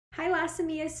Hi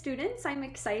Lassamia students, I'm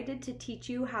excited to teach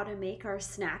you how to make our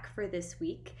snack for this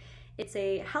week. It's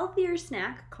a healthier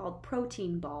snack called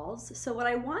protein balls. So what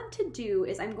I want to do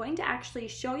is I'm going to actually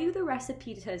show you the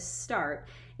recipe to start.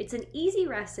 It's an easy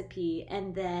recipe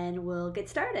and then we'll get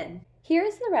started.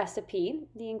 Here's the recipe.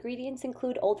 The ingredients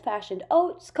include old-fashioned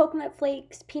oats, coconut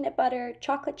flakes, peanut butter,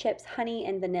 chocolate chips, honey,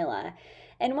 and vanilla.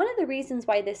 And one of the reasons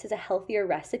why this is a healthier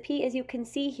recipe is you can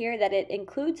see here that it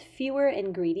includes fewer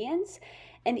ingredients.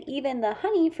 And even the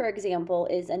honey, for example,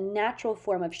 is a natural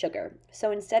form of sugar.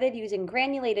 So instead of using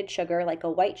granulated sugar like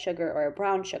a white sugar or a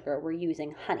brown sugar, we're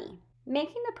using honey.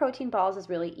 Making the protein balls is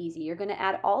really easy. You're going to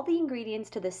add all the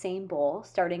ingredients to the same bowl,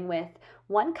 starting with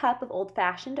 1 cup of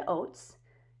old-fashioned oats,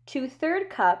 2/3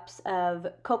 cups of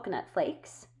coconut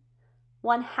flakes,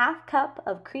 1/2 cup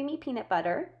of creamy peanut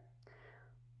butter,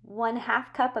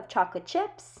 1/2 cup of chocolate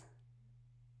chips,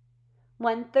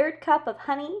 1/3 cup of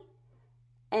honey,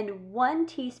 and 1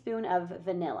 teaspoon of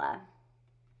vanilla.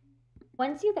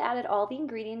 Once you've added all the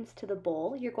ingredients to the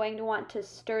bowl, you're going to want to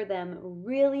stir them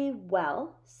really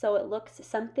well so it looks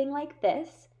something like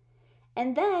this.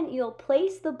 And then you'll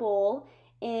place the bowl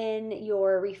in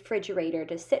your refrigerator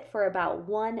to sit for about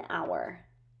 1 hour.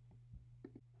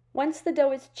 Once the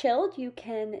dough is chilled, you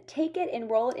can take it and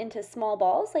roll it into small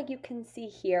balls like you can see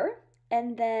here,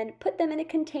 and then put them in a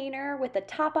container with a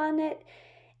top on it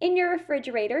in your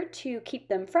refrigerator to keep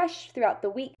them fresh throughout the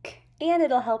week, and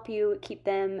it'll help you keep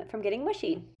them from getting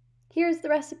mushy. Here's the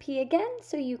recipe again,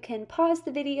 so you can pause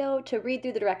the video to read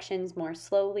through the directions more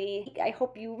slowly. I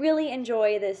hope you really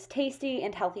enjoy this tasty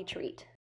and healthy treat.